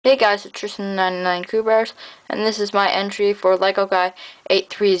Hey guys, it's Tristan99 Crew Bears, and this is my entry for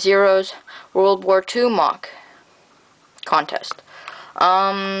LEGOGUY830's World War II MOC contest.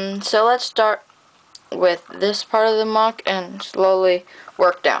 So let's start with this part of the MOC and slowly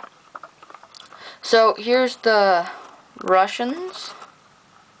work down. So here's the Russians.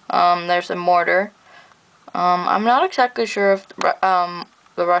 There's a mortar. I'm not exactly sure if the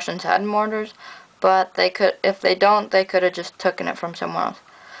Russians had mortars, but they could. If they don't, they could have just taken it from somewhere else.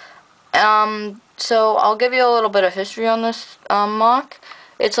 So I'll give you a little bit of history on this MOC.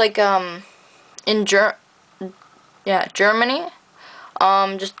 It's like in Germany.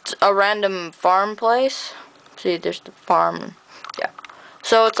 Just a random farm place. See, there's the farm. Yeah.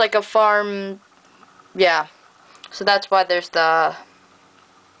 So it's like a farm. Yeah. So that's why there's the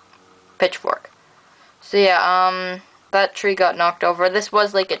pitchfork. So yeah, that tree got knocked over. This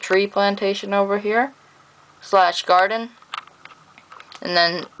was like a tree plantation over here / garden. And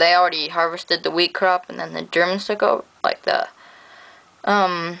then they already harvested the wheat crop, and then the Germans took over, like the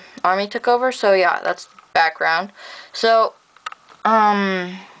army took over. So yeah, that's the background. So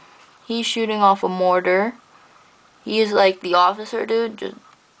he's shooting off a mortar. He's like the officer dude, just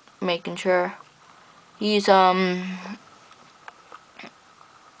making sure. He's oh,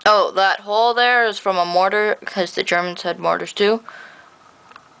 that hole there is from a mortar, because the Germans had mortars too,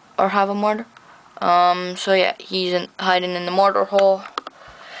 or have a mortar. So yeah, he's hiding in the mortar hole.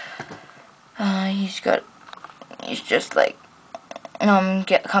 He's just like,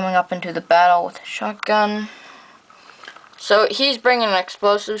 coming up into the battle with a shotgun. So he's bringing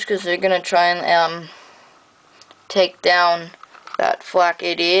explosives because they're gonna try and take down that flak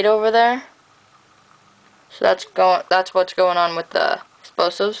 88 over there. So that's what's going on with the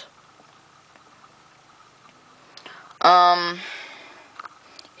explosives.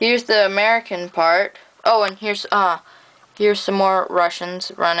 Here's the American part. Oh, and here's some more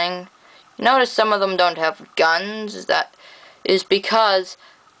Russians running. You notice some of them don't have guns. That is because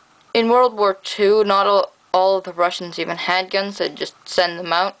in World War II, not all of the Russians even had guns. They'd just send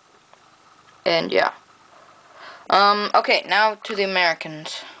them out. And yeah. Okay, now to the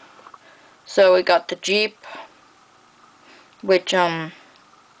Americans. So we got the Jeep, which it's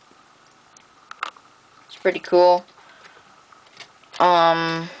pretty cool.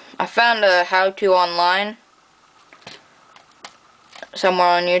 I found a how-to online somewhere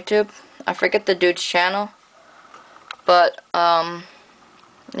on YouTube. I forget the dude's channel, but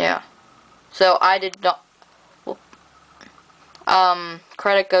yeah. So I did not.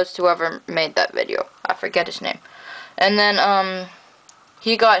 Credit goes to whoever made that video. I forget his name. And then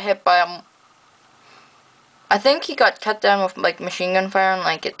he got hit by I think he got cut down with like machine gun fire, and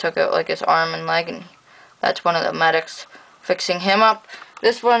like it took out like his arm and leg, and that's one of the medics fixing him up.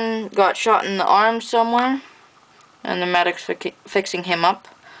 This one got shot in the arm somewhere, and the medic's fixing him up.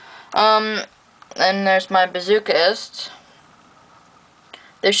 And there's my bazookaist.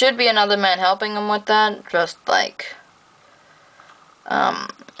 There should be another man helping him with that, just like I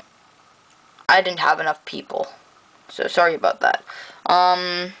didn't have enough people, so sorry about that.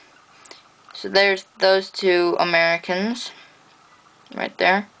 So there's those two Americans right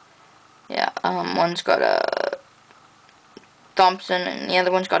there. Yeah, one's got a Thompson and the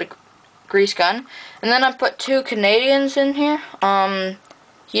other one's got a grease gun. And then I put two Canadians in here.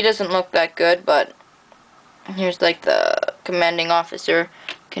 He doesn't look that good, but here's like the commanding officer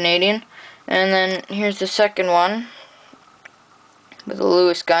Canadian. And then here's the second one with a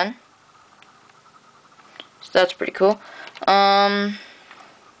Lewis gun. So that's pretty cool. That's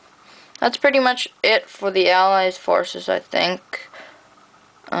pretty much it for the Allies forces, I think.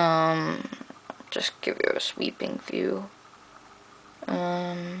 Just give you a sweeping view.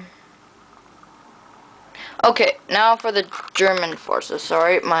 Okay, now for the German forces.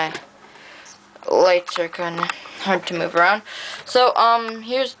 Sorry, my lights are kind of hard to move around. So,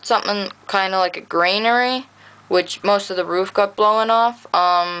 here's something kind of like a granary, which most of the roof got blown off.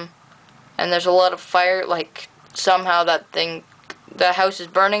 And there's a lot of fire, like somehow the house is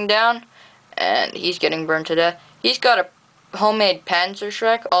burning down, and he's getting burned to death. He's got a homemade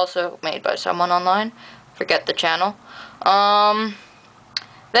Panzerschreck, also made by someone online. Forget the channel.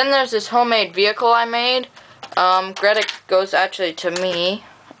 Then there's this homemade vehicle I made. Credit goes actually to me.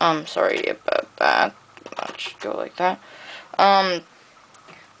 Sorry about that. That should go like that. I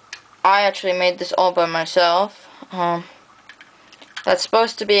actually made this all by myself. That's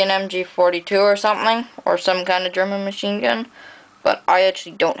supposed to be an MG42 or something, or some kind of German machine gun, but I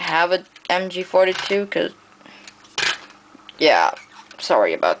actually don't have a MG42, because, yeah,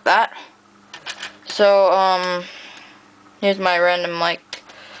 sorry about that. So, here's my random, like,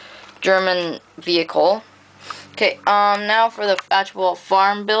 German vehicle. Okay, now for the actual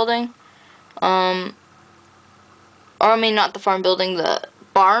farm building. Or I mean, not the farm building, the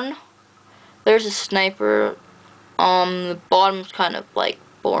barn. There's a sniper. The bottom's kind of like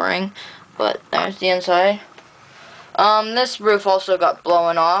boring, but there's the inside. This roof also got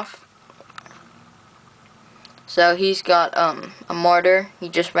blown off. So he's got a mortar. He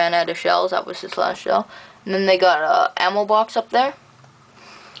just ran out of shells. That was his last shell. And then they got a ammo box up there.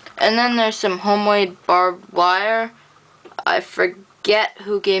 And then there's some homemade barbed wire. I forget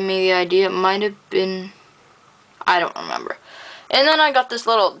who gave me the idea. It might have been, I don't remember. And then I got this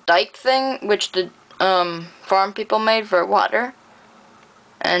little dike thing, which the farm people made for water.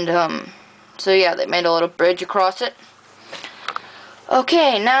 And so yeah, they made a little bridge across it.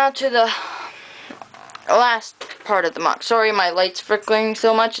 Okay, now to the last part of the MOC. Sorry my light's flickering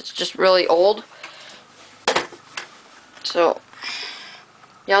so much, it's just really old. So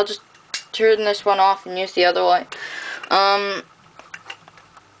yeah, I'll just turn this one off and use the other light.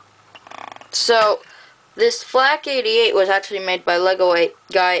 So this Flak 88 was actually made by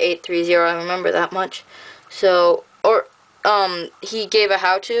LEGOGUY830. I remember that much. So, he gave a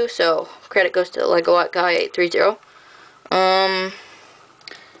how-to, so credit goes to LEGOGUY830.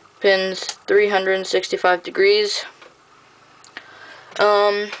 Pins 365 degrees.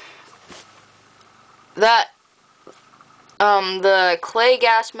 The clay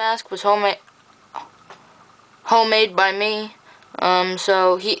gas mask was homemade by me.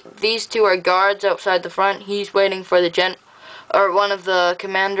 So these two are guards outside the front. He's waiting for the or one of the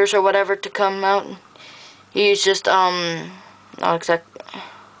commanders or whatever to come out. He's just, not exactly,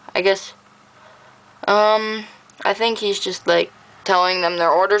 I guess, I think he's just, like, telling them their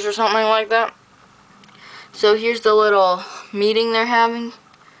orders or something like that. So here's the little meeting they're having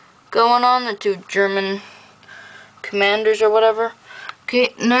going on, the two German commanders or whatever.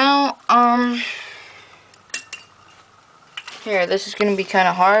 Okay, now, here, this is gonna be kind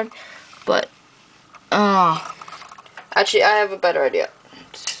of hard, but, actually, I have a better idea.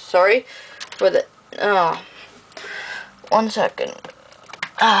 Sorry for the, 1 second.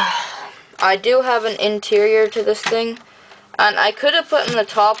 I do have an interior to this thing, and I could have put in the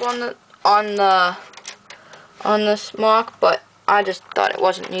top on this MOC, but I just thought it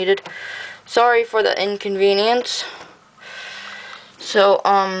wasn't needed. Sorry for the inconvenience. So,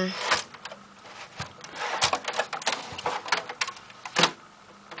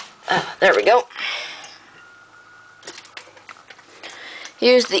 there we go.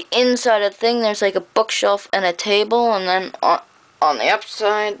 Here's the inside of the thing. There's like a bookshelf and a table, and then on the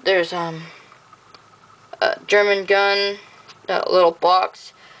upside there's a German gun, a little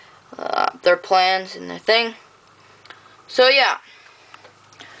box, their plans and their thing. So yeah,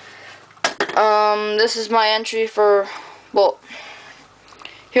 this is my entry for, well,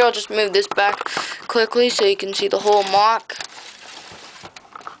 here I'll just move this back quickly so you can see the whole MOC.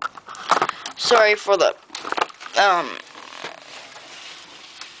 Sorry for the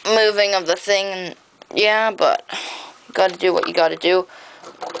moving of the thing, and yeah, but you gotta do what you gotta do.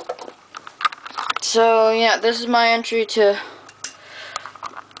 So yeah, this is my entry to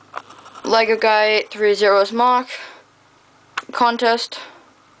LEGOGUY830's MOC contest,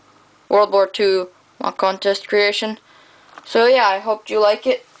 World War II MOC contest creation. So yeah, I hope you like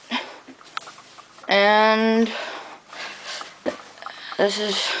it, and this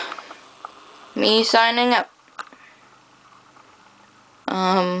is me signing up.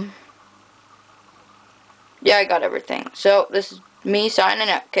 Yeah, I got everything. So this is me signing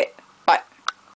up. Okay.